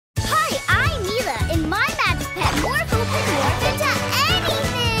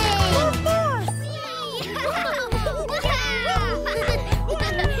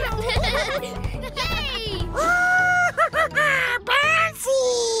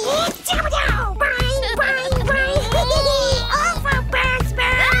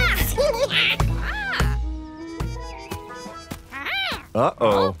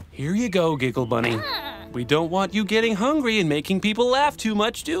Uh-oh. Here you go, Giggle Bunny. We don't want you getting hungry and making people laugh too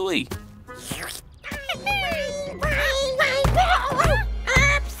much, do we?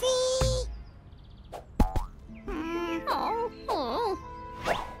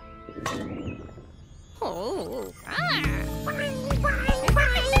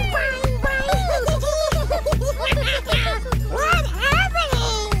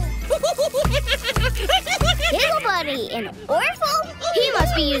 Giggle Bunny and Orphle? He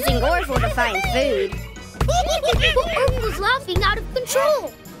must be using Orphle to find food. Orphle's laughing out of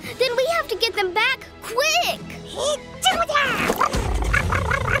control. Then we have to get them back quick.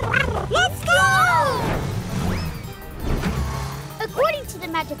 Let's go! According to the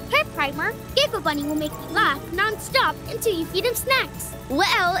magic pet primer, Giggle Bunny will make you laugh non-stop until you feed him snacks.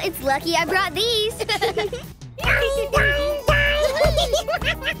 Well, it's lucky I brought these.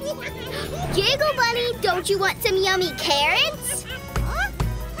 Giggle Bunny, don't you want some yummy carrots?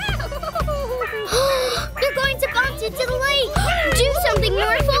 You're going to bounce into the lake. Do something,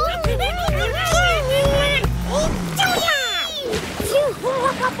 Morphle.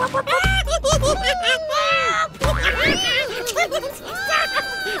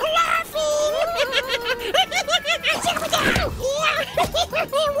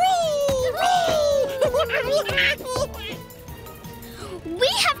 We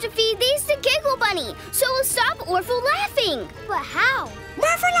have to feed these to Giggle Bunny, so we'll stop Orphle laughing. But how?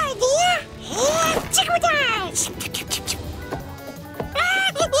 Morphle idea!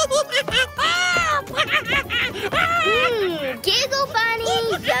 Giggle Bunny,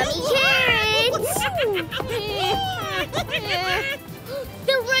 yummy carrots!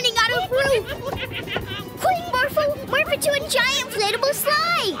 They're running out of room! Quick, Morphle! Morph into a giant inflatable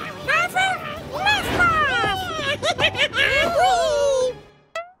slide! Morphle!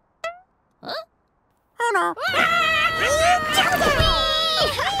 Huh? Oh no!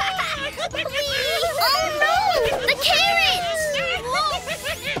 Oh no! The carrots!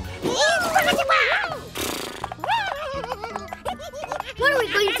 What are we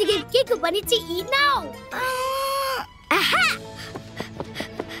going to give Giggle Bunny to eat now? Aha!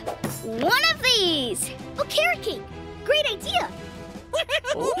 One of these! Oh, carrot cake! Great idea!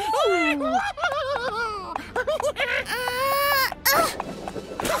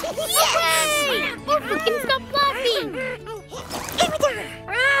 Yes! Orphle can stop laughing!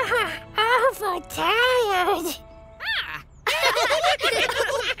 I'm so tired!